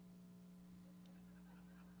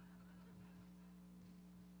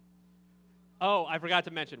Oh, I forgot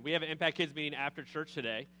to mention, we have an Impact Kids meeting after church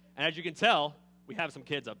today. And as you can tell, we have some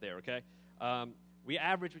kids up there, okay? We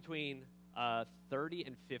average between 30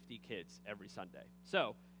 and 50 kids every Sunday.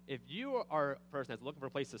 So if you are a person that's looking for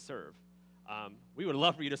a place to serve, we would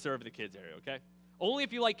love for you to serve in the kids area, okay? Only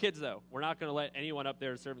if you like kids, though. We're not going to let anyone up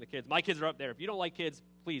there serving the kids. My kids are up there. If you don't like kids,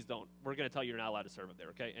 please don't. We're going to tell you you're not allowed to serve up there,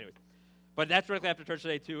 okay? Anyways. But that's directly after church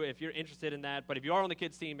today, too, if you're interested in that. But if you are on the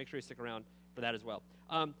kids' team, make sure you stick around for that as well.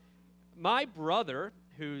 My brother,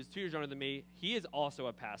 who's 2 years younger than me, he is also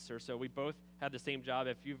a pastor, so we both have the same job.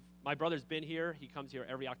 My brother's been here. He comes here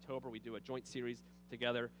every October. We do a joint series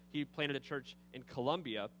together. He planted a church in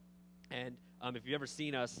Columbia, and if you've ever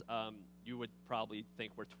seen us, you would probably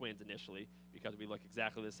think we're twins initially because we look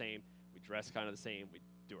exactly the same. We dress kind of the same. We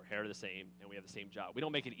do our hair the same, and we have the same job. We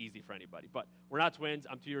don't make it easy for anybody, but we're not twins.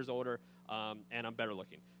 I'm 2 years older, and I'm better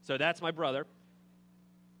looking. So that's my brother.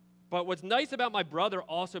 But what's nice about my brother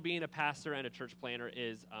also being a pastor and a church planner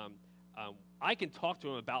is I can talk to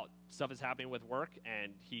him about stuff that's happening with work,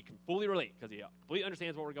 and he can fully relate because he completely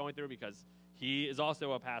understands what we're going through because he is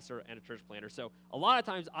also a pastor and a church planner. So a lot of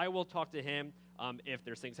times I will talk to him if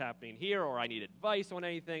there's things happening here or I need advice on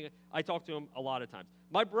anything. I talk to him a lot of times.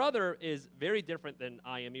 My brother is very different than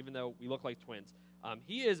I am, even though we look like twins.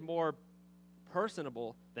 He is more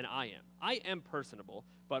personable than I am. I am personable,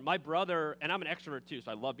 but my brother, and I'm an extrovert too, so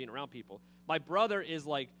I love being around people. My brother is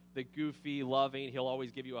like the goofy, loving, he'll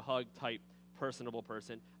always give you a hug type personable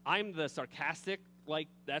person. I'm the sarcastic, like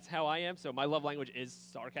that's how I am, so my love language is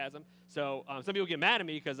sarcasm. So some people get mad at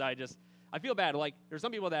me because I feel bad. Like there's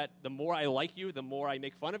some people that the more I like you, the more I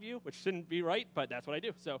make fun of you, which shouldn't be right, but that's what I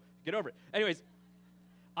do, so get over it. Anyways,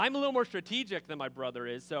 I'm a little more strategic than my brother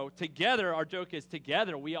is, so together, our joke is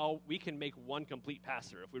together, we can make one complete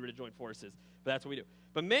pastor if we were to join forces, but that's what we do.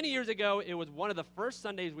 But many years ago, it was one of the first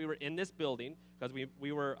Sundays we were in this building, because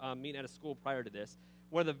we were meeting at a school prior to this.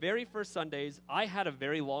 One of the very first Sundays, I had a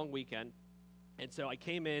very long weekend, and so I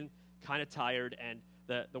came in kind of tired, and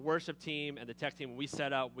the worship team and the tech team, when we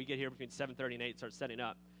set up, we get here between 7:30 and 8, start setting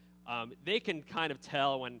up. They can kind of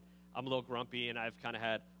tell when I'm a little grumpy and I've kind of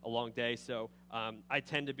had a long day, so I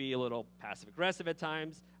tend to be a little passive-aggressive at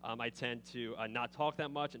times. I tend to not talk that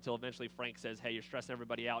much until eventually Frank says, hey, you're stressing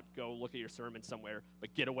everybody out. Go look at your sermon somewhere,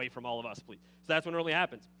 but get away from all of us, please. So that's when it really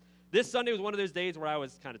happens. This Sunday was one of those days where I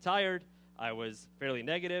was kind of tired. I was fairly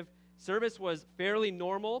negative. Service was fairly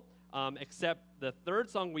normal, except the third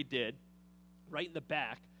song we did, right in the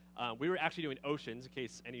back, we were actually doing Oceans, in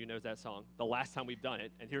case any of you knows that song, the last time we've done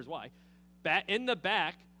it, and here's why. In the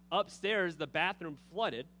back, upstairs, the bathroom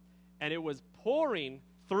flooded, and it was pouring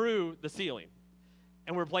through the ceiling.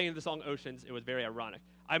 And we're playing the song Oceans. It was very ironic.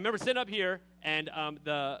 I remember sitting up here, and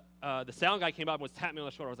the sound guy came up and was tapping me on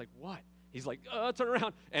the shoulder. I was like, what? He's like, turn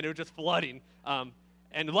around. And it was just flooding.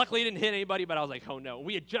 And luckily it didn't hit anybody, but I was like, oh, no.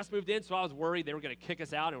 We had just moved in, so I was worried they were going to kick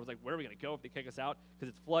us out. And I was like, where are we going to go if they kick us out?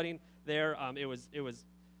 Because it's flooding there. It was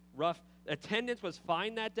rough. Attendance was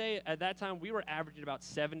fine that day. At that time, we were averaging about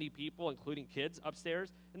 70 people, including kids,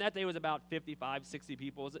 upstairs. And that day was about 55, 60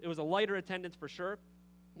 people. It was a lighter attendance for sure.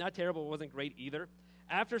 Not terrible. It wasn't great either.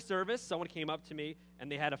 After service, someone came up to me,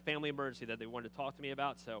 and they had a family emergency that they wanted to talk to me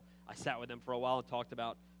about. So I sat with them for a while and talked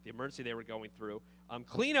about the emergency they were going through.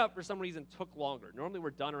 Cleanup, for some reason, took longer. Normally,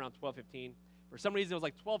 we're done around 12:15. For some reason, it was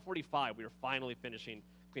like 12:45. We were finally finishing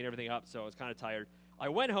cleaning everything up, so I was kind of tired. I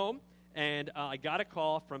went home, and I got a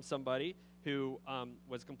call from somebody who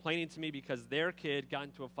was complaining to me because their kid got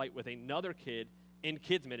into a fight with another kid in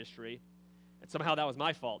kids ministry, and somehow that was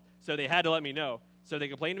my fault. So they had to let me know. So they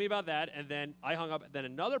complained to me about that, and then I hung up. Then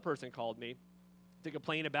another person called me to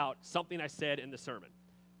complain about something I said in the sermon,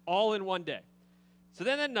 all in one day. So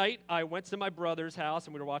then that night, I went to my brother's house,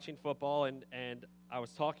 and we were watching football, and I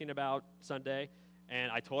was talking about Sunday,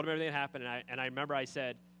 and I told him everything that happened, and I remember I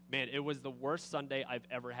said, man, it was the worst Sunday I've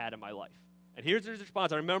ever had in my life. And here's his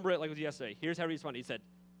response. I remember it like it was yesterday. Here's how he responded. He said,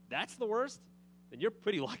 that's the worst? Then you're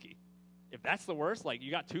pretty lucky. If that's the worst, like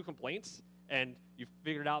you got 2 complaints, and you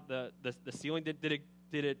figured out the ceiling, did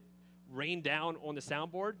it rain down on the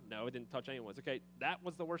soundboard? No, it didn't touch anyone's. Okay, that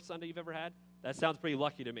was the worst Sunday you've ever had? That sounds pretty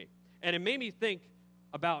lucky to me. And it made me think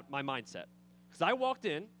about my mindset. Because I walked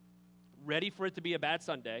in ready for it to be a bad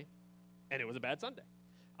Sunday, and it was a bad Sunday.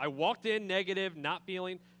 I walked in negative, not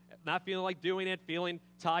feeling like doing it, feeling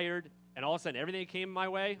tired, and all of a sudden everything that came my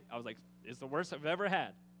way, I was like, it's the worst I've ever had.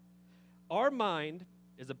 Our mind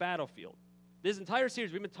is a battlefield. This entire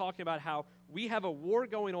series, we've been talking about how we have a war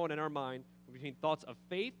going on in our mind between thoughts of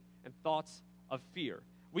faith and thoughts of fear.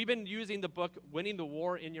 We've been using the book Winning the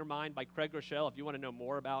War in Your Mind by Craig Groeschel. If you want to know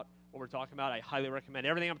more about what we're talking about. I highly recommend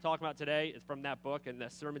everything I'm talking about today is from that book and the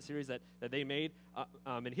sermon series that they made.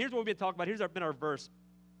 And here's what we've been talking about. Here's been our verse.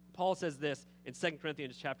 Paul says this in 2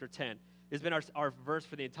 Corinthians chapter 10. It's been our verse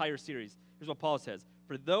for the entire series. Here's what Paul says.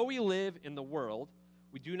 For though we live in the world,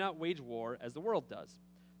 we do not wage war as the world does.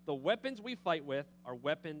 The weapons we fight with are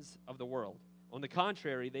weapons of the world. On the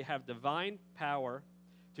contrary, they have divine power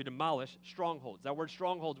to demolish strongholds. That word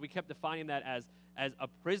strongholds, we kept defining that as a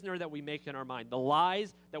prisoner that we make in our mind. The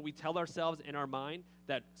lies that we tell ourselves in our mind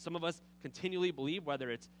that some of us continually believe, whether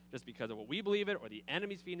it's just because of what we believe it or the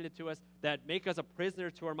enemy's feeding it to us, that make us a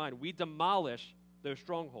prisoner to our mind. We demolish those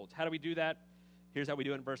strongholds. How do we do that? Here's how we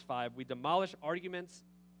do it in verse 5. We demolish arguments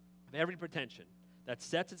of every pretension that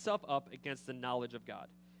sets itself up against the knowledge of God.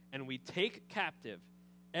 And we take captive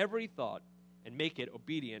every thought and make it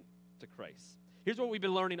obedient to Christ. Here's what we've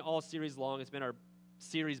been learning all series long. It's been our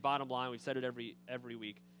series bottom line. We've said it every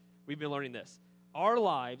week. We've been learning this. Our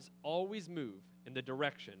lives always move in the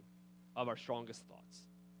direction of our strongest thoughts.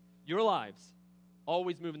 Your lives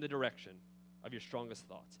always move in the direction of your strongest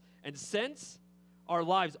thoughts. And since our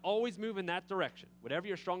lives always move in that direction, whatever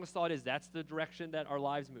your strongest thought is, that's the direction that our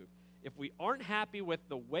lives move. If we aren't happy with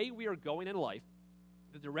the way we are going in life,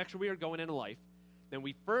 the direction we are going in life, then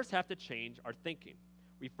we first have to change our thinking.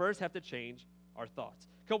 We first have to change our thoughts.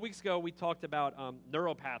 A couple weeks ago, we talked about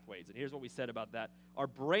neural pathways, and here's what we said about that. Our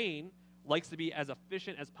brain likes to be as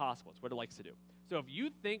efficient as possible. It's what it likes to do. So if you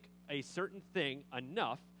think a certain thing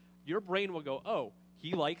enough, your brain will go, oh,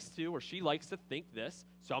 he likes to or she likes to think this,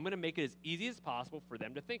 so I'm going to make it as easy as possible for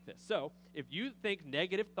them to think this. So if you think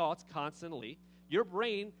negative thoughts constantly, your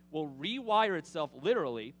brain will rewire itself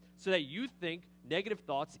literally so that you think negative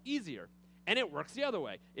thoughts easier. And it works the other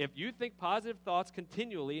way. If you think positive thoughts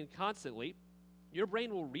continually and constantly, your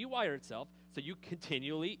brain will rewire itself so you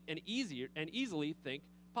continually and easily think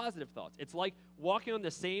positive thoughts. It's like walking on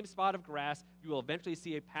the same spot of grass. You will eventually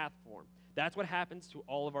see a path form. That's what happens to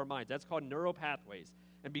all of our minds. That's called neural pathways.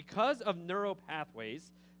 And because of neural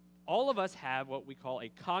pathways, all of us have what we call a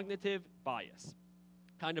cognitive bias.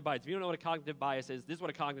 Cognitive bias. If you don't know what a cognitive bias is, this is what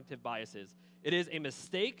a cognitive bias is. It is a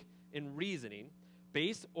mistake in reasoning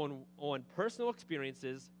based on personal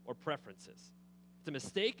experiences or preferences. It's a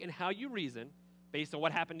mistake in how you reason based on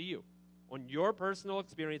what happened to you, on your personal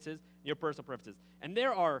experiences, your personal preferences. And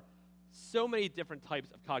there are so many different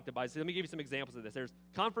types of cognitive biases. Let me give you some examples of this. There's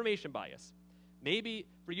confirmation bias. Maybe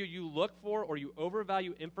for you, you look for or you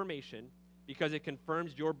overvalue information because it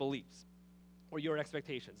confirms your beliefs or your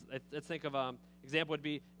expectations. Let's think of an example would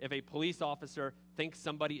be if a police officer thinks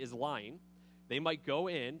somebody is lying, they might go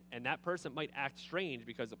in, and that person might act strange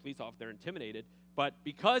because the police officer, they're intimidated. But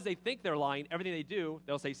because they think they're lying, everything they do,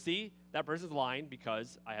 they'll say, see, that person's lying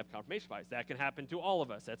because I have confirmation bias. That can happen to all of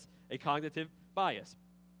us. That's a cognitive bias.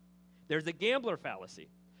 There's a gambler fallacy.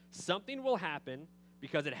 Something will happen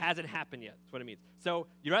because it hasn't happened yet. That's what it means. So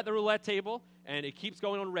you're at the roulette table, and it keeps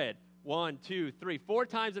going on red. 1, 2, 3, 4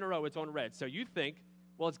 times in a row it's on red. So you think,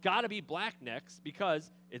 well, it's got to be black next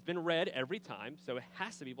because it's been red every time, so it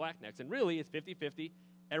has to be black next. And really, it's 50-50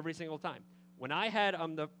 every single time. When I had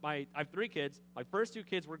I have 3 kids. My first 2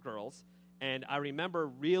 kids were girls, and I remember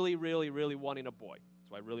really, really, really wanting a boy.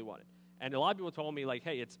 That's what I really wanted. And a lot of people told me, like,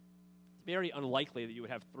 hey, it's very unlikely that you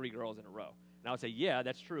would have 3 girls in a row. And I would say, yeah,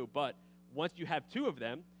 that's true, but once you have 2 of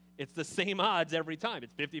them, it's the same odds every time.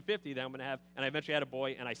 It's 50-50 that I'm going to have. And I eventually had a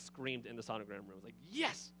boy, and I screamed in the sonogram room. I was like,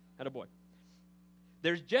 yes, had a boy.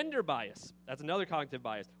 There's gender bias. That's another cognitive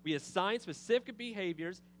bias. We assign specific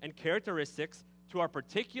behaviors and characteristics to our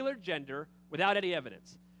particular gender without any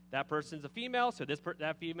evidence. That person's a female, so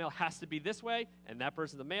that female has to be this way, and that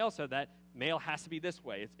person's a male, so that male has to be this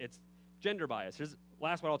way. It's gender bias. Here's the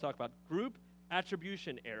last one I'll talk about. Group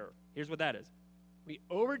attribution error. Here's what that is. We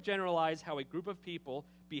overgeneralize how a group of people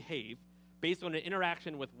behave based on an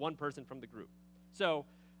interaction with one person from the group. So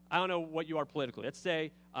I don't know what you are politically. Let's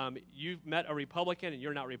say you've met a Republican and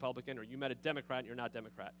you're not Republican, or you met a Democrat and you're not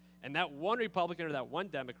Democrat. And that one Republican or that one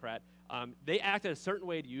Democrat, they acted a certain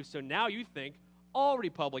way to you, so now you think all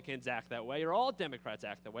Republicans act that way or all Democrats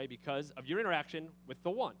act that way because of your interaction with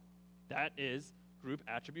the one. That is group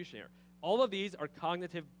attribution error. All of these are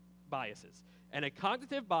cognitive biases. And a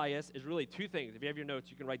cognitive bias is really 2 things. If you have your notes,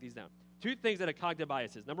 you can write these down. 2 things that a cognitive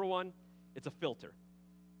bias is. Number 1, it's a filter.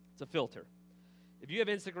 It's a filter. If you have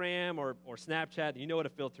Instagram or Snapchat, you know what a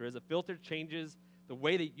filter is. A filter changes the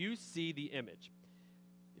way that you see the image.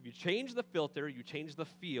 If you change the filter, you change the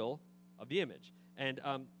feel of the image. And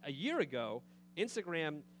a year ago,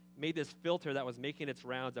 Instagram made this filter that was making its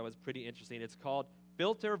rounds that was pretty interesting. It's called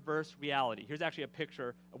filter versus reality. Here's actually a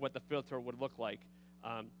picture of what the filter would look like.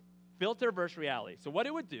 Filter versus reality. So what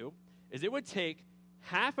it would do is it would take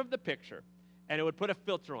half of the picture, and it would put a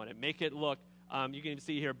filter on it, make it look, you can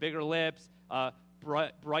see here, bigger lips,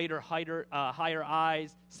 brighter, higher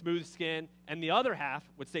eyes, smooth skin, and the other half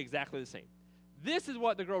would stay exactly the same. This is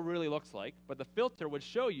what the girl really looks like, but the filter would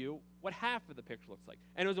show you what half of the picture looks like.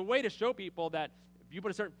 And it was a way to show people that if you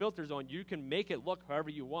put certain filters on, you can make it look however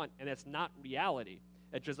you want, and it's not reality.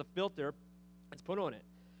 It's just a filter that's put on it.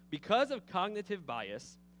 Because of cognitive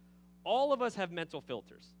bias, all of us have mental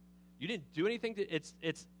filters. You didn't do anything to, it's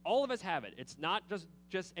all of us have it. It's not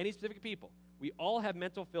just any specific people. We all have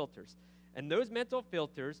mental filters. And those mental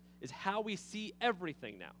filters is how we see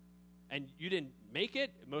everything now. And you didn't make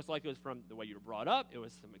it. Most likely it was from the way you were brought up. It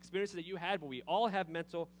was some experiences that you had, but we all have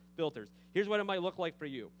mental filters. Here's what it might look like for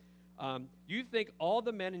you. You think all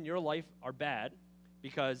the men in your life are bad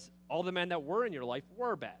because all the men that were in your life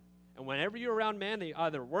were bad. And whenever you're around men, they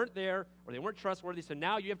either weren't there or they weren't trustworthy, so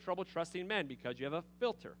now you have trouble trusting men because you have a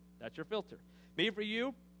filter. That's your filter. Maybe for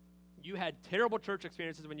you, you had terrible church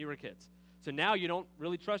experiences when you were kids. So now you don't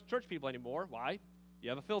really trust church people anymore. Why? You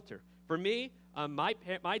have a filter. For me,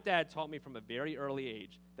 my dad taught me from a very early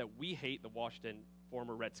age that we hate the Washington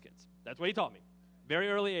former Redskins. That's what he taught me. Very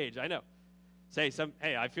early age, I know. Hey,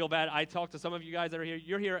 I feel bad. I talked to some of you guys that are here.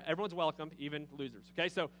 You're here. Everyone's welcome, even losers. Okay,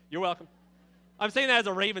 so you're welcome. I'm saying that as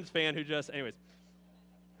a Ravens fan who's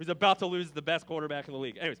about to lose the best quarterback in the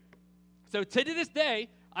league. Anyways, so to this day,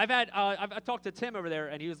 I've talked to Tim over there,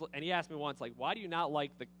 and he asked me once, like, why do you not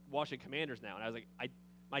like the Washington Commanders now? And I was like,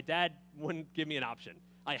 my dad wouldn't give me an option.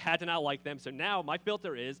 I had to not like them, so now my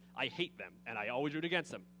filter is I hate them, and I always root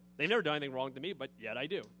against them. They've never done anything wrong to me, but yet I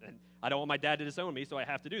do. And I don't want my dad to disown me, so I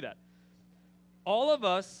have to do that. All of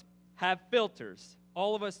us have filters.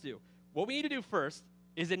 All of us do. What we need to do first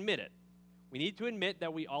is admit it. We need to admit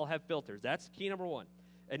that we all have filters. That's key number one.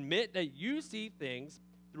 Admit that you see things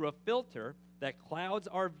through a filter that clouds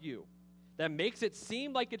our view, that makes it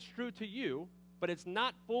seem like it's true to you, but it's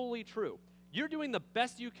not fully true. You're doing the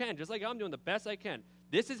best you can, just like I'm doing the best I can.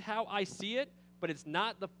 This is how I see it, but it's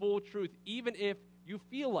not the full truth. Even if you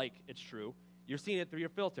feel like it's true, you're seeing it through your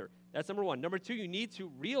filter. That's number one. Number two, you need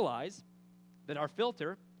to realize that our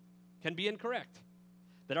filter can be incorrect,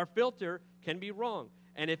 that our filter can be wrong.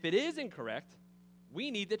 And if it is incorrect,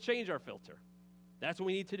 we need to change our filter. That's what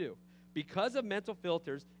we need to do. Because of mental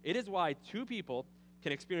filters, it is why two people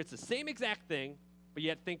can experience the same exact thing, but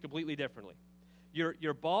yet think completely differently.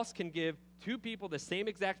 Your boss can give two people the same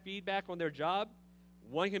exact feedback on their job.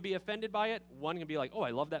 One can be offended by it. One can be like, oh,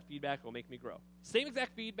 I love that feedback. It will make me grow. Same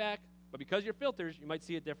exact feedback, but because of your filters, you might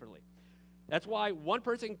see it differently. That's why one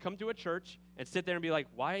person can come to a church and sit there and be like,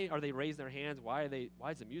 why are they raising their hands? Why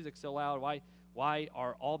is the music so loud? Why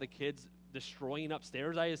are all the kids destroying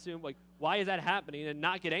upstairs, I assume? Like, why is that happening and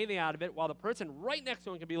not get anything out of it, while the person right next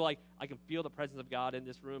to him can be like, I can feel the presence of God in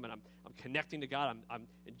this room, and I'm connecting to God. I'm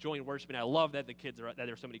enjoying worship, and I love that that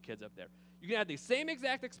there's so many kids up there. You can have the same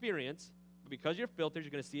exact experience, but because of your filters,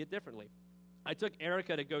 you're going to see it differently. I took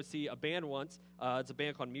Erica to go see a band once. It's a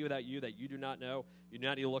band called Me Without You that you do not know. You do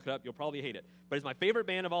not need to look it up. You'll probably hate it. But it's my favorite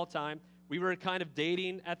band of all time. We were kind of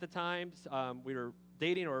dating at the time. We were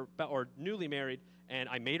dating or newly married, and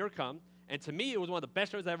I made her come. And to me, it was one of the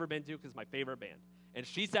best shows I've ever been to because it's my favorite band. And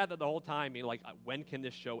she sat there the whole time being like, when can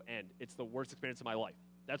this show end? It's the worst experience of my life.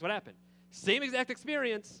 That's what happened. Same exact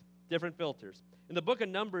experience, different filters. In the book of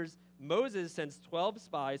Numbers, Moses sends 12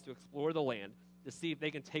 spies to explore the land to see if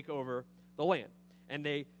they can take over the land. And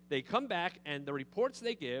they come back, and the reports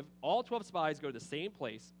they give, all 12 spies go to the same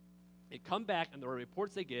place. They come back, and the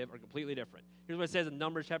reports they give are completely different. Here's what it says in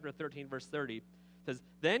Numbers chapter 13, verse 30. It says,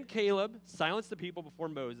 then Caleb silenced the people before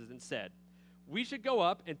Moses and said, we should go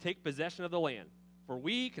up and take possession of the land, for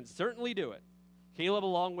we can certainly do it. Caleb,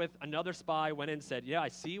 along with another spy, went in and said, yeah, I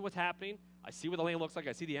see what's happening. I see what the land looks like.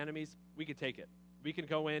 I see the enemies. We can take it. We can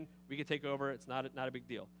go in. We can take over. It's not a big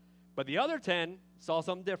deal. But the other 10 saw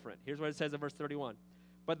something different. Here's what it says in verse 31.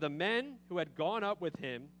 But the men who had gone up with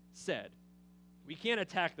him said, we can't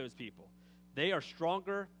attack those people. They are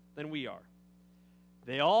stronger than we are.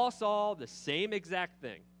 They all saw the same exact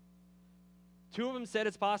thing. 2 of them said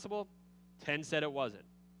it's possible. 10 said it wasn't.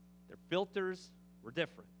 Their filters were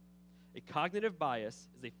different. A cognitive bias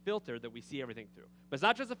is a filter that we see everything through. But it's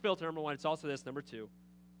not just a filter, number one. It's also this, number two,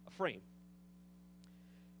 a frame.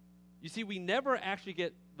 You see, we never actually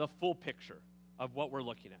get the full picture of what we're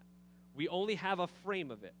looking at. We only have a frame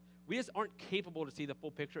of it. We just aren't capable to see the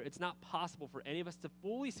full picture. It's not possible for any of us to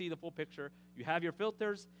fully see the full picture. You have your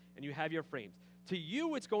filters and you have your frames. To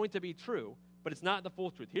you, it's going to be true, but it's not the full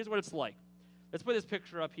truth. Here's what it's like. Let's put this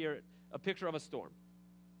picture up here, a picture of a storm.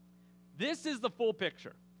 This is the full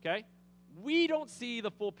picture, okay? We don't see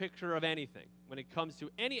the full picture of anything when it comes to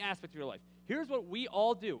any aspect of your life. Here's what we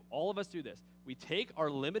all do. All of us do this. We take our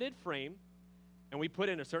limited frame and we put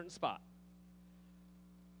it in a certain spot.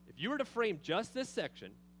 If you were to frame just this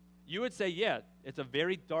section, you would say, yeah, it's a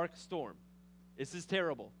very dark storm. This is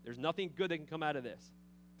terrible. There's nothing good that can come out of this.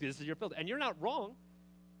 This is your filter. And you're not wrong.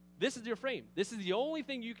 This is your frame. This is the only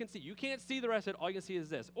thing you can see. You can't see the rest of it. All you can see is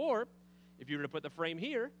this. Or if you were to put the frame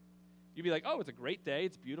here, you'd be like, oh, it's a great day.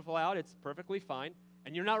 It's beautiful out. It's perfectly fine.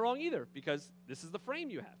 And you're not wrong either, because this is the frame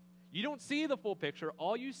you have. You don't see the full picture.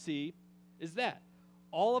 All you see is that.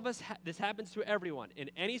 All of us, this happens to everyone. In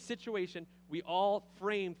any situation, we all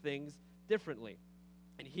frame things differently.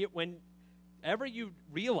 And here, whenever you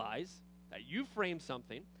realize that you frame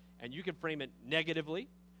something, and you can frame it negatively,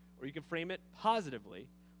 or you can frame it positively,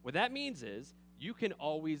 what that means is you can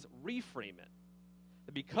always reframe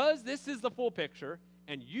it. Because this is the full picture,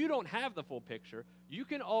 and you don't have the full picture, you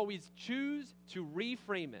can always choose to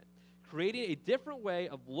reframe it, creating a different way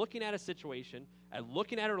of looking at a situation, and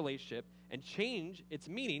looking at a relationship, and change its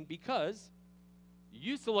meaning, because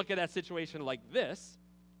you used to look at that situation like this.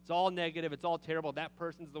 It's all negative. It's all terrible. That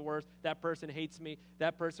person's the worst. That person hates me.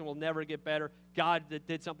 That person will never get better. God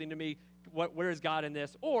did something to me. Where is God in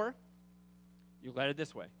this? Or you look at it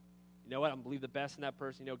this way. You know what? I'm going to believe the best in that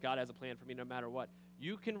person. You know, God has a plan for me no matter what.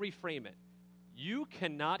 You can reframe it. You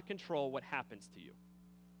cannot control what happens to you,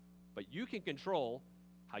 but you can control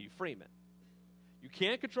how you frame it. You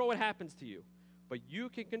can't control what happens to you, but you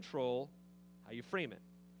can control how you frame it.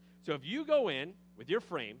 So if you go in with your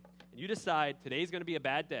frame and you decide today's going to be a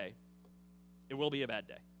bad day, it will be a bad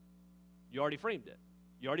day. You already framed it.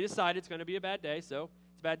 You already decided it's going to be a bad day, so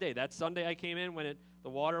it's a bad day. That Sunday I came in when the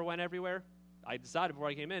water went everywhere, I decided before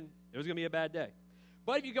I came in it was going to be a bad day.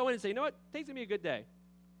 But if you go in and say, you know what, today's going to be a good day,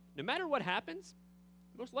 no matter what happens,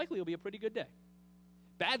 most likely it'll be a pretty good day.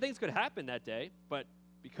 Bad things could happen that day, but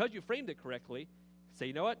because you framed it correctly, say,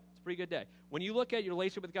 you know what, it's a pretty good day. When you look at your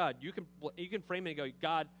relationship with God, you can frame it and go,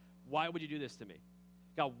 God, why would you do this to me?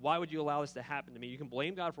 God, why would you allow this to happen to me? You can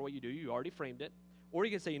blame God for what you do. You already framed it. Or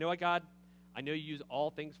you can say, you know what, God, I know you use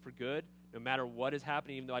all things for good, no matter what is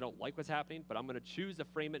happening, even though I don't like what's happening, but I'm going to choose to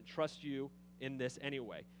frame it and trust you in this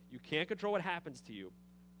anyway. You can't control what happens to you,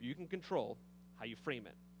 but you can control how you frame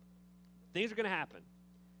it. Things are going to happen.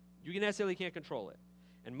 You necessarily can't control it.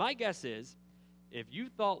 And my guess is, if you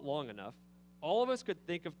thought long enough, all of us could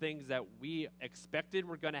think of things that we expected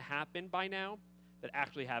were going to happen by now that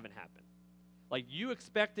actually haven't happened. Like you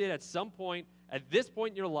expected at some point, at this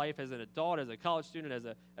point in your life, as an adult, as a college student, as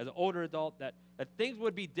an older adult, that things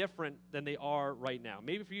would be different than they are right now.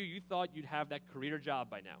 Maybe for you, you thought you'd have that career job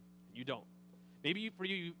by now. You don't. Maybe for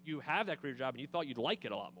you, you have that career job and you thought you'd like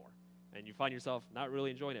it a lot more, and you find yourself not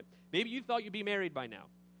really enjoying it. Maybe you thought you'd be married by now,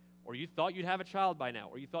 or you thought you'd have a child by now,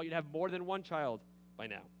 or you thought you'd have more than one child by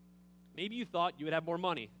now. Maybe you thought you would have more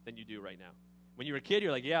money than you do right now. When you were a kid,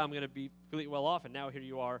 you're like, yeah, I'm going to be completely well off, and now here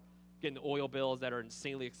you are getting the oil bills that are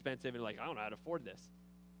insanely expensive, and like, I don't know how to afford this.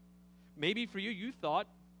 Maybe for you, you thought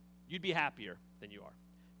you'd be happier than you are.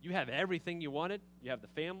 You have everything you wanted. You have the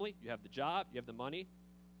family, you have the job, you have the money,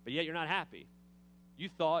 but yet you're not happy. You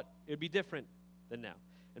thought it would be different than now.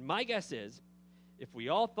 And my guess is, if we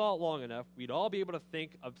all thought long enough, we'd all be able to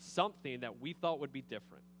think of something that we thought would be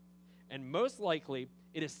different. And most likely,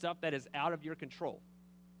 it is stuff that is out of your control,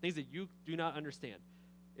 things that you do not understand.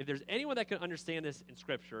 If there's anyone that can understand this in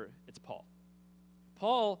Scripture, it's Paul.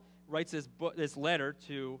 Paul writes this letter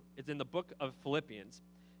to, it's in the book of Philippians.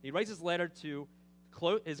 He writes this letter to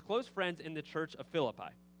his close friends in the church of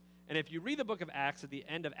Philippi. And if you read the book of Acts, at the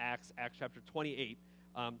end of Acts chapter 28,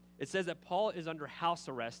 it says that Paul is under house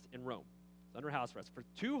arrest in Rome. He's under house arrest. For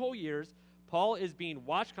 2 whole years, Paul is being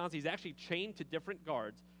watched constantly. He's actually chained to different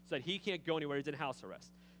guards so that he can't go anywhere. He's in house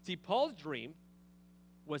arrest. See, Paul's dream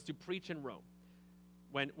was to preach in Rome.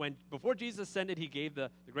 Before Jesus ascended, he gave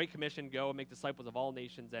the Great Commission, go and make disciples of all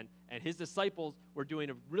nations, and his disciples were doing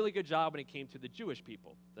a really good job when it came to the Jewish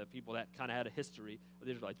people, the people that kind of had a history of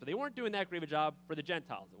the Israelites. But they weren't doing that great of a job for the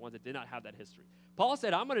Gentiles, the ones that did not have that history. Paul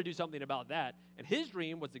said, I'm going to do something about that, and his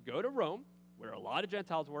dream was to go to Rome, where a lot of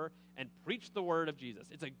Gentiles were, and preach the word of Jesus.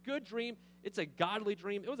 It's a good dream. It's a godly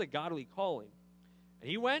dream. It was a godly calling. And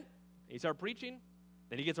he went, and he started preaching,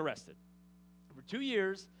 then he gets arrested. For 2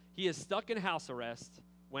 years, he is stuck in house arrest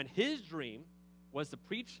when his dream was to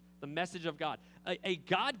preach the message of God. A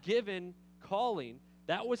God-given calling,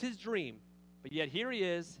 that was his dream. But yet here he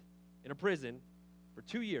is in a prison for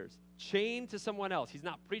 2 years, chained to someone else. He's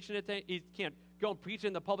not preaching it. He can't go and preach it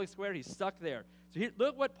in the public square. He's stuck there. So here,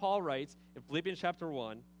 look what Paul writes in Philippians chapter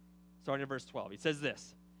 1, starting in verse 12. He says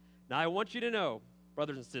this, now I want you to know,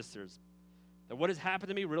 brothers and sisters, that what has happened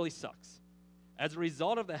to me really sucks. As a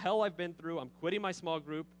result of the hell I've been through, I'm quitting my small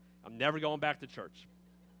group, I'm never going back to church.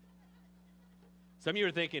 Some of you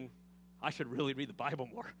are thinking, I should really read the Bible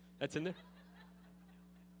more. That's in there.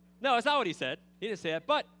 No, that's not what he said. He didn't say that.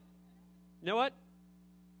 But you know what?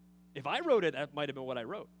 If I wrote it, that might have been what I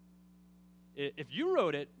wrote. If you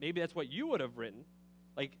wrote it, maybe that's what you would have written.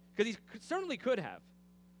 Like, because he certainly could have.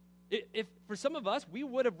 If for some of us, we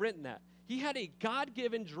would have written that. He had a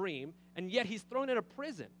God-given dream, and yet he's thrown in a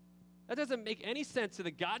prison. That doesn't make any sense to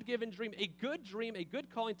the God-given dream, a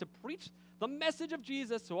good calling to preach the message of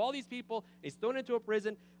Jesus to all these people. He's thrown into a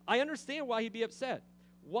prison. I understand why he'd be upset.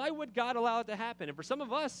 Why would God allow it to happen? And for some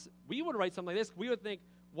of us, we would write something like this. We would think,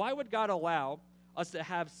 why would God allow us to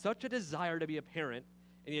have such a desire to be a parent,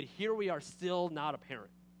 and yet here we are still not a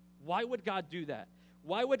parent? Why would God do that?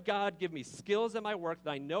 Why would God give me skills at my work that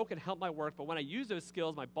I know can help my work, but when I use those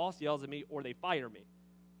skills, my boss yells at me or they fire me?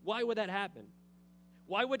 Why would that happen?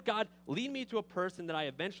 Why would God lead me to a person that I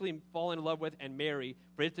eventually fall in love with and marry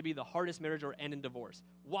for it to be the hardest marriage or end in divorce?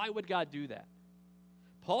 Why would God do that?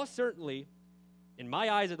 Paul certainly, in my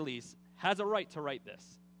eyes at least, has a right to write this.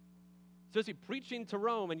 So is he preaching to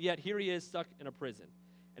Rome, and yet here he is stuck in a prison.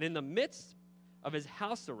 And in the midst of his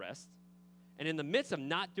house arrest, and in the midst of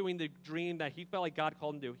not doing the dream that he felt like God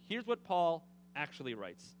called him to do, here's what Paul actually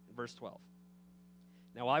writes in verse 12.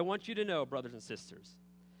 Now I want you to know, brothers and sisters,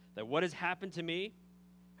 that what has happened to me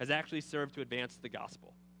has actually served to advance the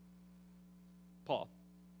gospel. Paul,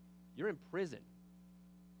 you're in prison.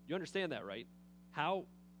 You understand that, right? How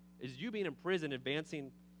is you being in prison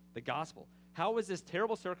advancing the gospel? How is this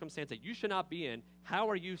terrible circumstance that you should not be in,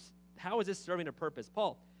 how is this serving a purpose?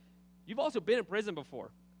 Paul, you've also been in prison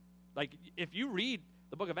before. Like, if you read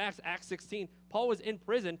the book of Acts, Acts 16, Paul was in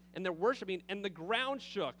prison, and they're worshiping, and the ground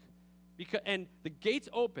shook, and the gates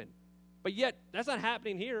opened. But yet, that's not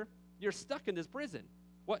happening here. You're stuck in this prison.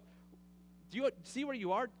 What? Do you see where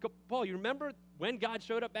you are? Paul, you remember when God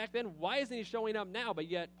showed up back then? Why isn't he showing up now? But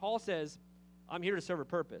yet, Paul says, I'm here to serve a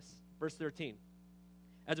purpose. Verse 13.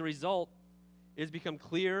 As a result, it has become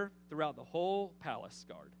clear throughout the whole palace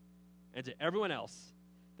guard and to everyone else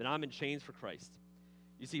that I'm in chains for Christ.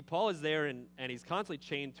 You see, Paul is there, and he's constantly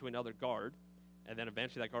chained to another guard, and then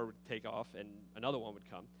eventually that guard would take off, and another one would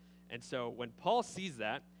come. And so when Paul sees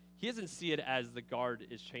that, he doesn't see it as the guard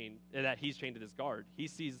is chained, that he's chained to this guard. He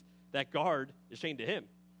sees that guard is chained to him.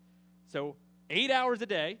 So 8 hours a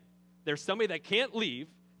day, there's somebody that can't leave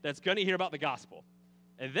that's going to hear about the gospel.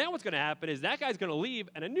 And then what's going to happen is that guy's going to leave,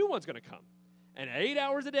 and a new one's going to come. And 8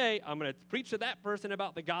 hours a day, I'm going to preach to that person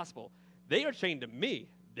about the gospel. They are chained to me.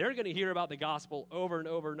 They're going to hear about the gospel over and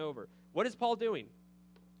over and over. What is Paul doing?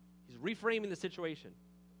 He's reframing the situation.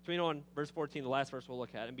 Between on verse 14, the last verse we'll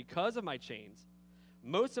look at. And because of my chains,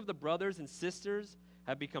 most of the brothers and sisters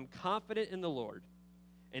have become confident in the Lord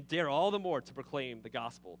and dare all the more to proclaim the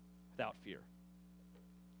gospel without fear.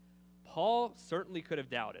 Paul certainly could have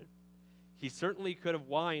doubted. He certainly could have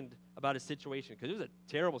whined about his situation because it was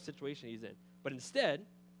a terrible situation he's in. But instead,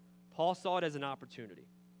 Paul saw it as an opportunity.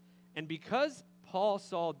 And because Paul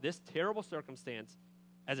saw this terrible circumstance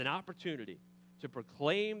as an opportunity to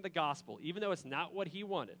proclaim the gospel, even though it's not what he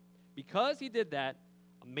wanted, because he did that,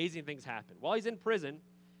 amazing things happen. While he's in prison,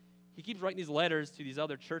 he keeps writing these letters to these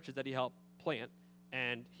other churches that he helped plant,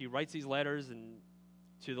 and he writes these letters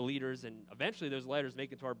to the leaders, and eventually those letters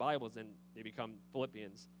make it to our Bibles, and they become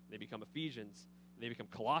Philippians, they become Ephesians, they become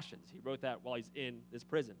Colossians. He wrote that while he's in this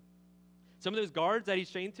prison. Some of those guards that he's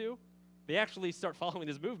chained to, they actually start following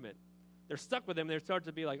this movement. They're stuck with him. They start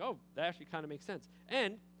to be like, oh, that actually kind of makes sense.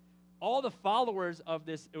 And all the followers of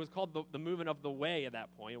this, it was called the movement of the way at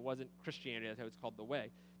that point. It wasn't Christianity. That's how it's called, the way.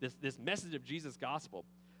 This message of Jesus' gospel.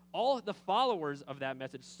 All the followers of that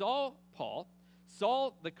message saw Paul,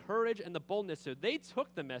 saw the courage and the boldness. So they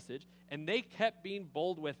took the message, and they kept being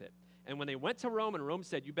bold with it. And when they went to Rome, and Rome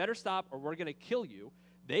said, you better stop or we're going to kill you,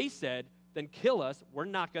 they said, then kill us. We're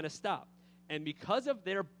not going to stop. And because of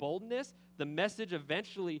their boldness, the message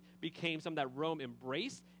eventually became something that Rome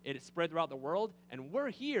embraced. It spread throughout the world, and we're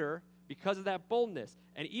here because of that boldness.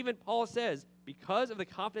 And even Paul says, because of the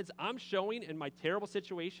confidence I'm showing in my terrible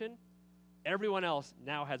situation, everyone else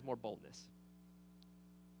now has more boldness.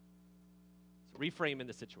 So reframing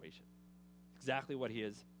the situation. Exactly what he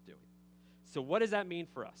is doing. So what does that mean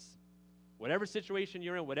for us? Whatever situation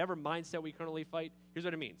you're in, whatever mindset we currently fight, here's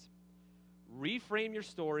what it means. Reframe your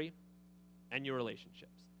story and your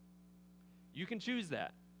relationships. You can choose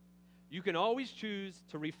that. You can always choose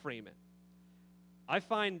to reframe it. I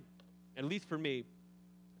find, at least for me,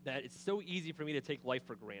 that it's so easy for me to take life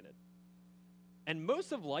for granted. And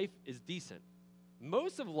most of life is decent.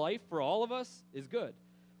 Most of life for all of us is good.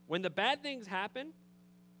 When the bad things happen,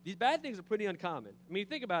 these bad things are pretty uncommon. I mean,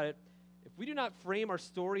 think about it. we do not frame our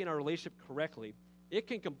story and our relationship correctly, it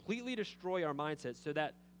can completely destroy our mindset so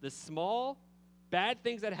that the small, bad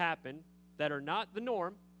things that happen that are not the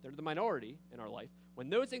norm, they're the minority in our life, when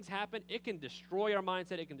those things happen, it can destroy our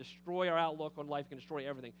mindset, it can destroy our outlook on life, it can destroy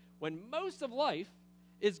everything. When most of life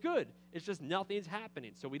is good, it's just nothing's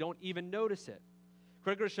happening, so we don't even notice it.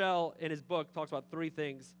 Craig Rochelle, in his book, talks about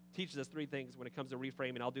teaches us three things when it comes to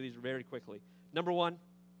reframing. I'll do these very quickly. Number one,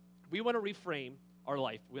 we want to reframe our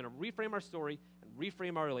life. We want to reframe our story and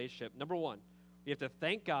reframe our relationship. Number one, we have to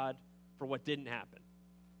thank God for what didn't happen.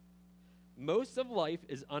 Most of life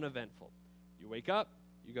is uneventful. You wake up,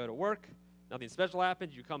 you go to work, nothing special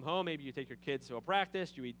happens, you come home, maybe you take your kids to a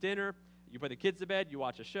practice, you eat dinner, you put the kids to bed, you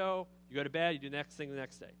watch a show, you go to bed, you do the next thing the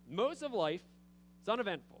next day. Most of life is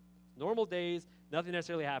uneventful. Normal days, nothing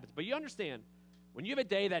necessarily happens. But you understand, when you have a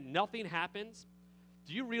day that nothing happens,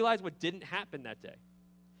 do you realize what didn't happen that day?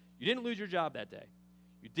 You didn't lose your job that day.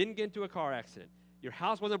 You didn't get into a car accident. Your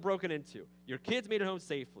house wasn't broken into. Your kids made it home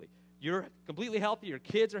safely. You're completely healthy. Your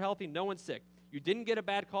kids are healthy. No one's sick. You didn't get a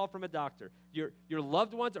bad call from a doctor. Your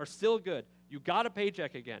loved ones are still good. You got a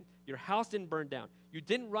paycheck again. Your house didn't burn down. You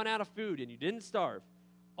didn't run out of food, and you didn't starve.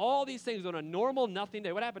 All these things on a normal nothing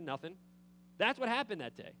day. What happened? Nothing. That's what happened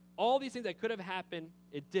that day. All these things that could have happened,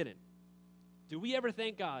 it didn't. Do we ever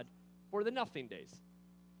thank God for the nothing days?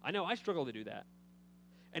 I know I struggle to do that.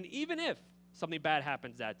 And even if something bad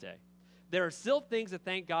happens that day, there are still things to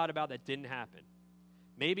thank God about that didn't happen.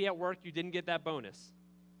 Maybe at work you didn't get that bonus,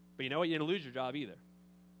 but you know what? You didn't lose your job either.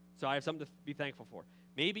 So I have something to be thankful for.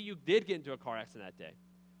 Maybe you did get into a car accident that day,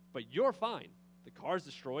 but you're fine. The car's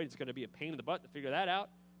destroyed. It's going to be a pain in the butt to figure that out,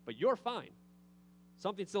 but you're fine.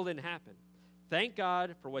 Something still didn't happen. Thank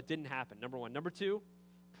God for what didn't happen, number one. Number two,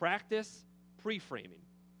 practice pre-framing.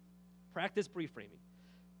 Practice pre-framing.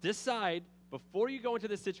 Decide before you go into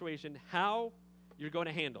this situation how you're going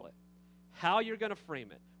to handle it, how you're going to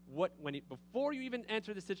frame it. Before you even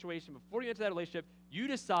enter the situation, before you enter that relationship, you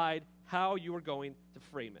decide how you are going to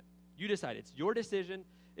frame it. You decide. It's your decision.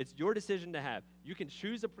 It's your decision to have. You can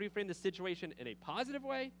choose to pre-frame the situation in a positive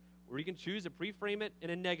way, or you can choose to pre-frame it in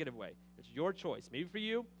a negative way. It's your choice. Maybe for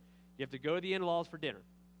you, you have to go to the in-laws for dinner,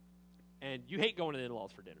 and you hate going to the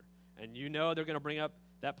in-laws for dinner, and you know they're going to bring up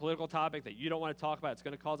that political topic that you don't want to talk about. It's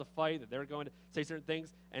going to cause a fight, that they're going to say certain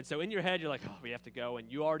things. And so in your head, you're like, oh, we have to go.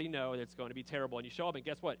 And you already know that it's going to be terrible. And you show up, and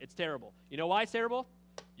guess what? It's terrible. You know why it's terrible?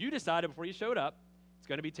 You decided before you showed up it's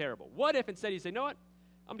going to be terrible. What if instead you say, you know what?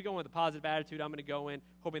 I'm going to go in with a positive attitude. I'm going to go in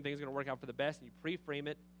hoping things are going to work out for the best, and you pre-frame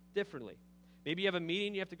it differently. Maybe you have a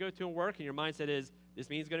meeting you have to go to in work, and your mindset is, this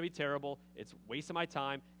meeting's going to be terrible. It's wasting my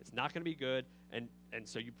time. It's not going to be good. And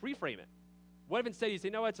so you pre-frame it. What if instead you say,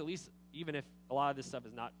 no, it's at least, even if a lot of this stuff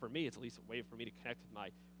is not for me, it's at least a way for me to connect with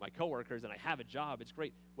my coworkers, and I have a job. It's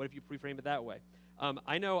great. What if you pre-frame it that way?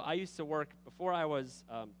 I know I used to work, before I was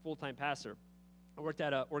full-time pastor, I worked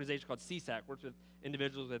at an organization called CSAC, worked with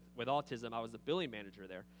individuals with autism. I was the billing manager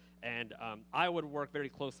there. And I would work very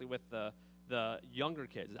closely with the younger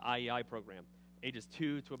kids, the IEI program. Ages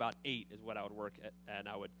 2 to about 8 is what I would work at. And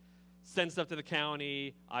I would send stuff to the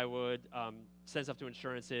county. I would send stuff to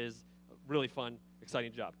insurances. Really fun,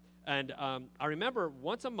 exciting job. And I remember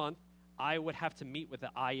once a month, I would have to meet with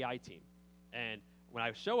the IEI team. And when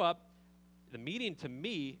I show up, the meeting to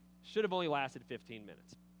me should have only lasted 15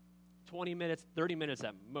 minutes. 20 minutes, 30 minutes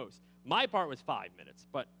at most. My part was 5 minutes,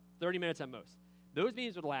 but 30 minutes at most. Those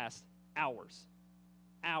meetings would last hours.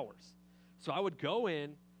 Hours. So I would go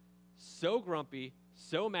in so grumpy,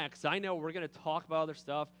 so mad, because I know we're going to talk about other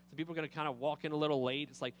stuff. Some people are going to kind of walk in a little late.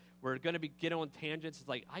 It's like we're going to be getting on tangents. It's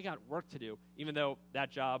like I got work to do, even though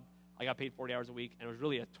that job, I got paid 40 hours a week, and it was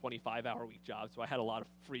really a 25-hour-a-week job, so I had a lot of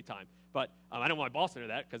free time. But I don't want my boss to know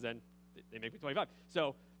that, because then they make me 25.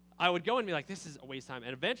 So I would go and be like, this is a waste of time.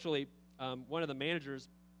 And eventually, one of the managers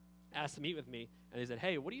asked to meet with me, and they said,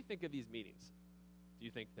 hey, what do you think of these meetings? Do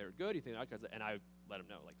you think they're good? Do you think they're not? And I let them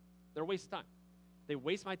know, like, they're a waste of time. They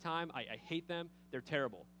waste my time. I hate them. They're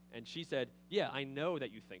terrible. And she said, yeah, I know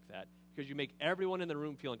that you think that, because you make everyone in the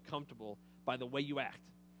room feel uncomfortable by the way you act.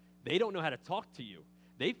 They don't know how to talk to you.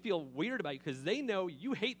 They feel weird about you because they know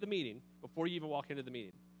you hate the meeting before you even walk into the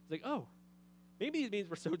meeting. It's like, oh, maybe these meetings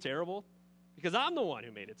were so terrible because I'm the one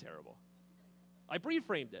who made it terrible. I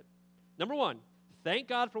pre-framed it. Number one, thank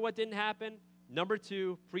God for what didn't happen. Number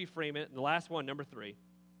two, pre-frame it. And the last one, number three,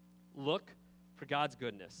 look for God's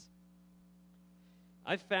goodness.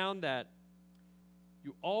 I've found that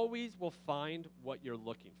you always will find what you're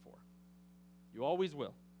looking for. You always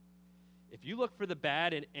will. If you look for the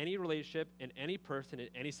bad in any relationship, in any person, in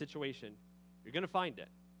any situation, you're going to find it.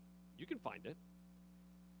 You can find it.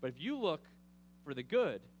 But if you look for the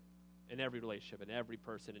good in every relationship, in every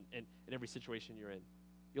person, and in every situation you're in.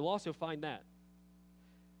 You'll also find that.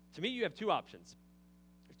 To me, you have two options.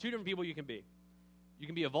 There's two different people you can be. You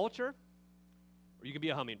can be a vulture, or you can be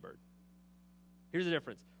a hummingbird. Here's the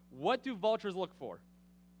difference. What do vultures look for?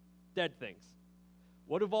 Dead things.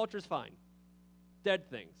 What do vultures find? Dead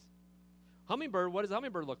things. Hummingbird, what does a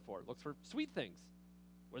hummingbird look for? It looks for sweet things.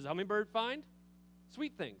 What does a hummingbird find?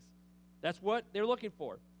 Sweet things. That's what they're looking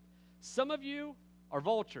for. Some of you are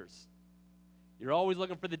vultures. You're always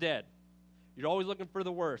looking for the dead. You're always looking for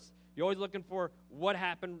the worst. You're always looking for what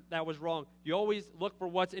happened that was wrong. You always look for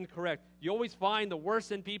what's incorrect. You always find the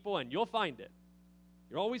worst in people, and you'll find it.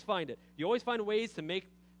 You'll always find it. You always find ways to make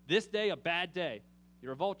this day a bad day.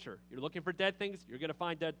 You're a vulture. You're looking for dead things. You're going to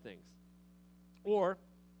find dead things. Or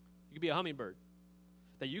you can be a hummingbird,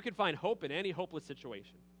 that you can find hope in any hopeless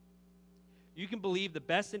situation. You can believe the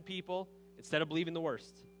best in people instead of believing the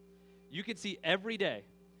worst. You can see every day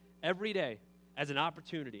as an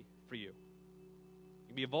opportunity for you. You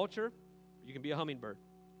can be a vulture, or you can be a hummingbird.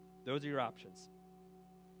 Those are your options.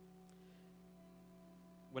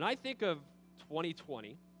 When I think of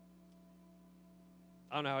 2020,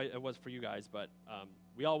 I don't know how it was for you guys, but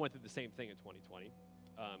we all went through the same thing in 2020.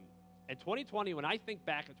 And 2020, when I think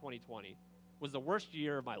back of 2020, was the worst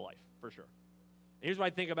year of my life, for sure. And here's what I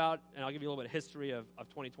think about, and I'll give you a little bit of history of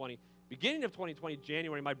 2020. Beginning of 2020,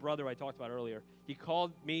 January, my brother I talked about earlier, he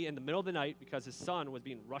called me in the middle of the night because his son was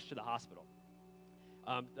being rushed to the hospital.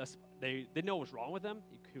 They didn't know what was wrong with him.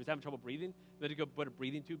 He was having trouble breathing. They had to go put a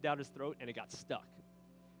breathing tube down his throat, and it got stuck.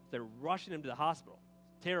 They're rushing him to the hospital.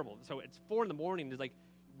 It's terrible. So it's 4 in the morning. It's like,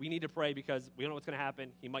 we need to pray because we don't know what's going to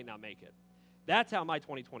happen. He might not make it. That's how my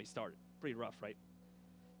 2020 started. Pretty rough, right?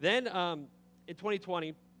 Then in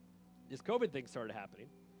 2020, this COVID thing started happening.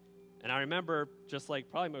 And I remember, just like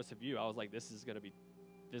probably most of you, I was like, this is going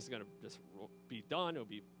to just be done.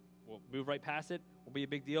 We'll move right past it. Won't be a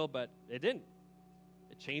big deal, but it didn't.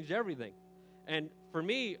 It changed everything. And for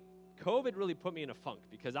me, COVID really put me in a funk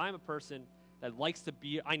because I'm a person that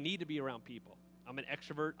I need to be around people. I'm an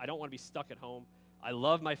extrovert. I don't want to be stuck at home. I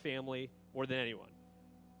love my family more than anyone.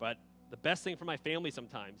 But the best thing for my family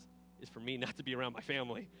sometimes is for me not to be around my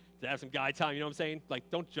family, to have some guy time, you know what I'm saying?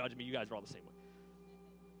 Like, don't judge me. You guys are all the same way.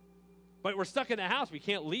 But we're stuck in the house. We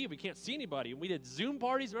can't leave. We can't see anybody. And we did Zoom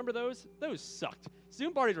parties. Remember those? Those sucked.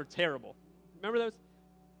 Zoom parties were terrible. Remember those?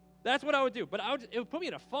 That's what I would do. But it would put me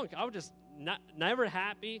in a funk. I would just never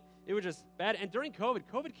happy. It was just bad. And during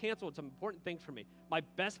COVID canceled some important things for me. My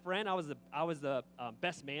best friend, I was the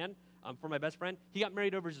best man for my best friend. He got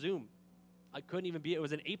married over Zoom. I couldn't even be. It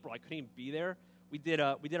was in April. I couldn't even be there. We did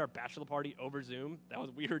our bachelor party over Zoom. That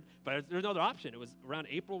was weird, but there was no other option. It was around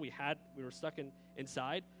April. We were stuck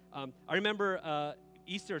inside. I remember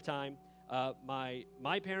Easter time.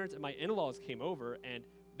 My parents and my in-laws came over, and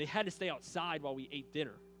they had to stay outside while we ate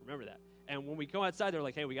dinner. Remember that. And when we go outside, they're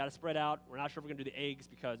like, "Hey, we got to spread out. We're not sure if we're gonna do the eggs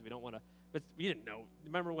because we don't want to." But we didn't know.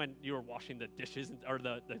 Remember when you were washing the dishes or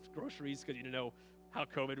the groceries because you didn't know how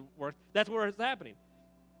COVID worked? That's where it's happening.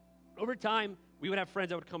 Over time, we would have friends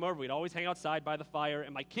that would come over. We'd always hang outside by the fire,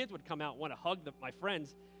 and my kids would come out and want to hug my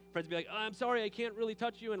friends. Friends would be like, "Oh, I'm sorry, I can't really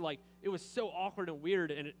touch you," and like it was so awkward and weird,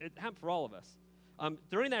 and it happened for all of us.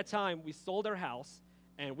 During that time, we sold our house,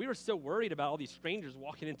 and we were so worried about all these strangers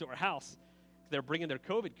walking into our house. They're bringing their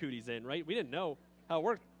COVID cooties in, right? We didn't know how it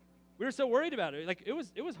worked. We were so worried about it. Like it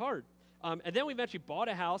was hard. And then we eventually bought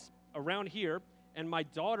a house around here, and my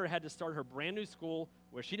daughter had to start her brand new school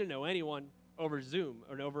where she didn't know anyone over Zoom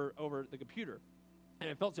or over the computer. And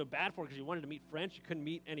I felt so bad for her because she wanted to meet friends. She couldn't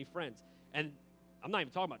meet any friends. And I'm not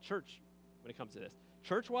even talking about church when it comes to this.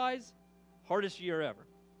 Church-wise, hardest year ever.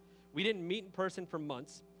 We didn't meet in person for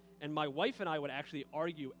months, and my wife and I would actually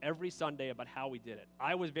argue every Sunday about how we did it.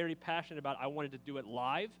 I was very passionate about I wanted to do it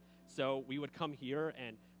live, so we would come here,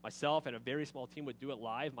 and myself and a very small team would do it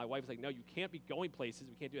live. My wife was like, "No, you can't be going places.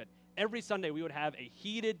 We can't do that." Every Sunday, we would have a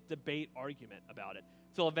heated debate argument about it.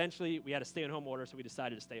 Until eventually we had a stay-at-home order, so we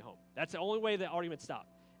decided to stay home. That's the only way the argument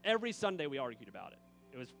stopped. Every Sunday we argued about it.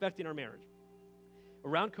 It was affecting our marriage.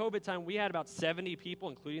 Around COVID time, we had about 70 people,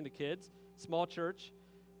 including the kids, small church.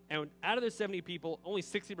 And out of those 70 people, only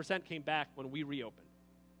 60% came back when we reopened.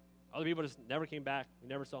 Other people just never came back. We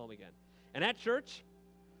never saw them again. And at church,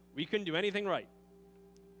 we couldn't do anything right.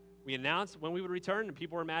 We announced when we would return, and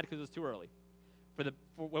people were mad because it was too early.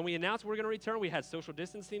 When we announced we were going to return, we had social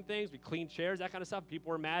distancing things. We cleaned chairs, that kind of stuff.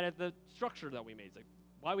 People were mad at the structure that we made. It's like,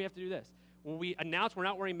 why do we have to do this? When we announced we're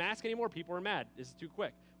not wearing masks anymore, people were mad. This is too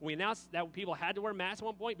quick. When we announced that people had to wear masks at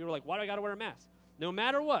one point, people were like, why do I got to wear a mask? No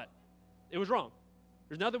matter what, it was wrong.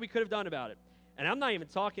 There's nothing we could have done about it. And I'm not even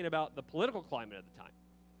talking about the political climate at the time.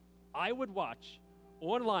 I would watch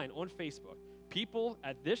online on Facebook, people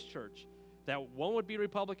at this church that one would be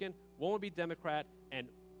Republican, one would be Democrat, and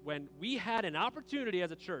when we had an opportunity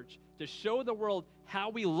as a church to show the world how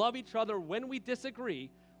we love each other when we disagree,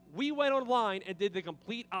 we went online and did the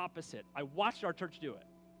complete opposite. I watched our church do it.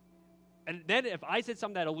 And then if I said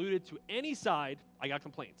something that alluded to any side, I got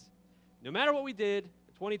complaints. No matter what we did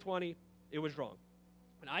in 2020, it was wrong.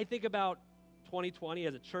 When I think about 2020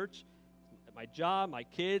 as a church, my job, my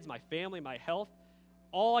kids, my family, my health,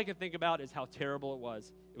 all I can think about is how terrible it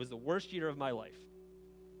was. It was the worst year of my life.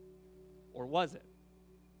 Or was it?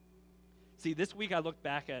 See, this week I looked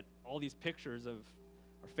back at all these pictures of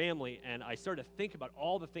our family, and I started to think about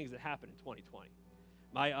all the things that happened in 2020.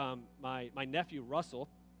 My nephew, Russell,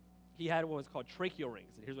 he had what was called tracheal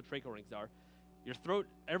rings, and here's what tracheal rings are. Your throat,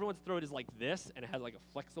 everyone's throat is like this, and it has like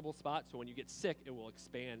a flexible spot, so when you get sick, it will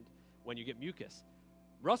expand when you get mucus.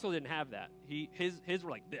 Russell didn't have that. His were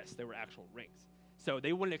like this. They were actual rings. So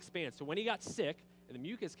they wouldn't expand. So when he got sick and the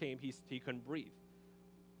mucus came, he couldn't breathe.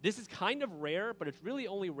 This is kind of rare, but it's really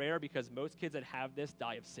only rare because most kids that have this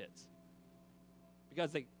die of SIDS.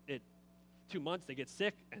 Because 2 months, they get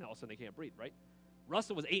sick, and all of a sudden they can't breathe, right?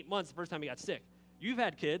 Russell was 8 months the first time he got sick. You've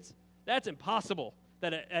had kids. That's impossible.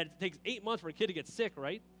 That it takes 8 months for a kid to get sick,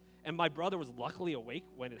 right? And my brother was luckily awake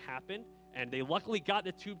when it happened, and they luckily got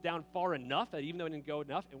the tube down far enough that even though it didn't go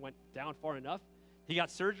enough, it went down far enough. He got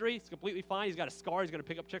surgery. He's completely fine. He's got a scar he's going to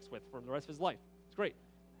pick up chicks with for the rest of his life. It's great.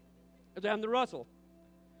 That's what happened to Russell.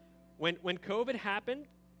 When COVID happened,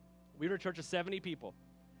 we were a church of 70 people.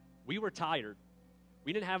 We were tired.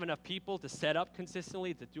 We didn't have enough people to set up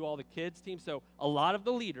consistently to do all the kids' teams, so a lot of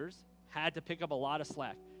the leaders had to pick up a lot of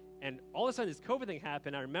slack. And all of a sudden, this COVID thing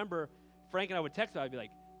happened. I remember Frank and I would text, I'd be like,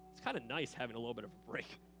 it's kind of nice having a little bit of a break.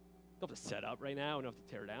 Don't have to set up right now. We don't have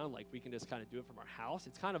to tear down. Like, we can just kind of do it from our house.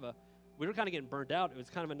 It's kind of we were kind of getting burned out. It was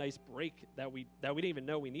kind of a nice break that we didn't even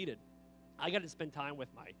know we needed. I got to spend time with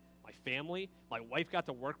my family. My wife got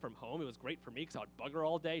to work from home. It was great for me because I would bug her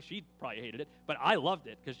all day. She probably hated it, but I loved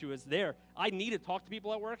it because she was there. I needed to talk to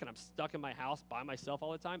people at work, and I'm stuck in my house by myself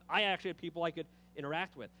all the time. I actually had people I could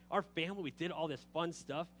interact with. Our family, we did all this fun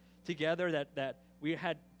stuff together that we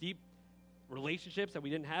had deep relationships that we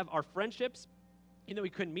didn't have. Our friendships, we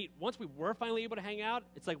couldn't meet. Once we were finally able to hang out,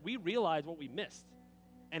 it's like we realized what we missed.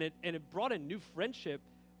 And it brought a new friendship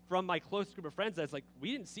from my close group of friends that's like,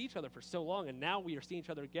 we didn't see each other for so long, and now we are seeing each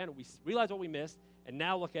other again, and we realize what we missed, and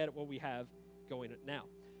now look at what we have going now.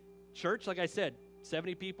 Church, like I said,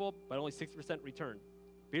 70 people, but only 60% returned.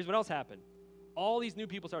 Here's what else happened. All these new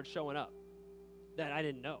people started showing up that I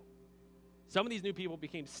didn't know. Some of these new people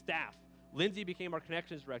became staff. Lindsay became our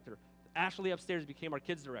connections director. Ashley upstairs became our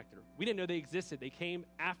kids director. We didn't know they existed. They came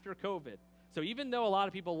after COVID. So even though a lot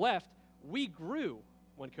of people left, we grew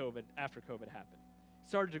after COVID happened.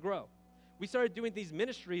 Started to grow. We started doing these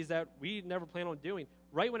ministries that we never planned on doing.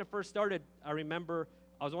 Right when it first started, I remember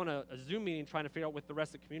I was on a Zoom meeting trying to figure out with the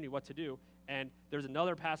rest of the community what to do, and there's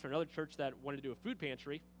another pastor, another church that wanted to do a food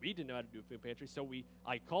pantry. We didn't know how to do a food pantry, so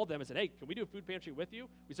I called them and said, hey, can we do a food pantry with you?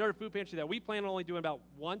 We started a food pantry that we plan on only doing about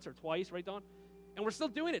once or twice, right, Dawn? And we're still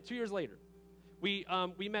doing it 2 years later. We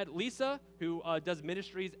met Lisa, who does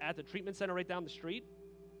ministries at the treatment center right down the street.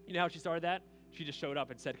 You know how she started that? She just showed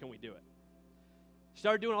up and said, can we do it? She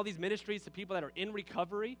started doing all these ministries to people that are in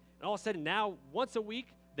recovery, and all of a sudden now, once a week,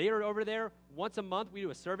 they are over there. Once a month, we do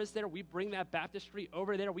a service there. We bring that baptistry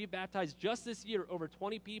over there. We baptized just this year over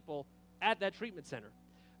 20 people at that treatment center.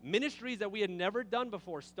 Ministries that we had never done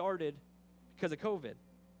before started because of COVID.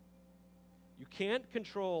 You can't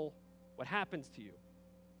control what happens to you.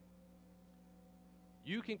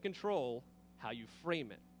 You can control how you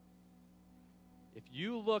frame it. If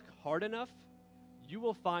you look hard enough, you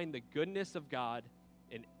will find the goodness of God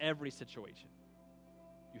in every situation.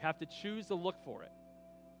 You have to choose to look for it.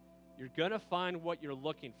 You're going to find what you're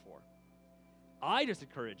looking for. I just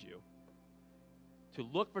encourage you to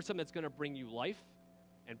look for something that's going to bring you life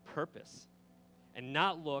and purpose and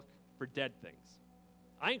not look for dead things.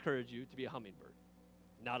 I encourage you to be a hummingbird,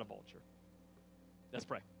 not a vulture. Let's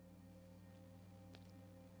pray.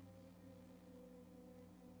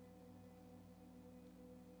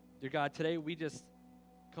 Dear God, today we just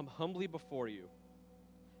come humbly before you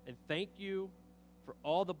and thank you for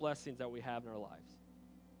all the blessings that we have in our lives.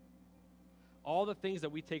 All the things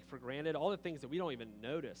that we take for granted, all the things that we don't even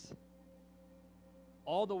notice,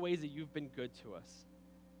 all the ways that you've been good to us.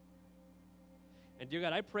 And dear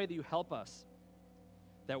God, I pray that you help us,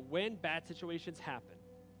 that when bad situations happen,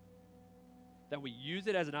 that we use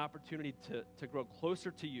it as an opportunity to grow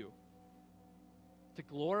closer to you, to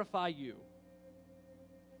glorify you,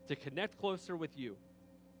 to connect closer with you.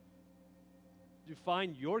 to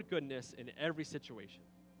find your goodness in every situation.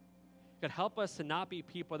 God, help us to not be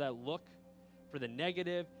people that look for the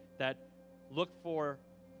negative, that look for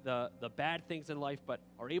the bad things in life, but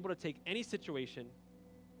are able to take any situation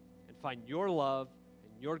and find your love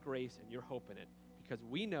and your grace and your hope in it, because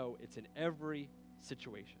we know it's in every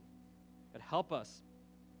situation. God, help us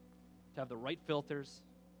to have the right filters,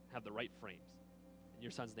 have the right frames. In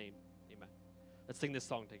your son's name, amen. Let's sing this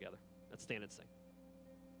song together. Let's stand and sing.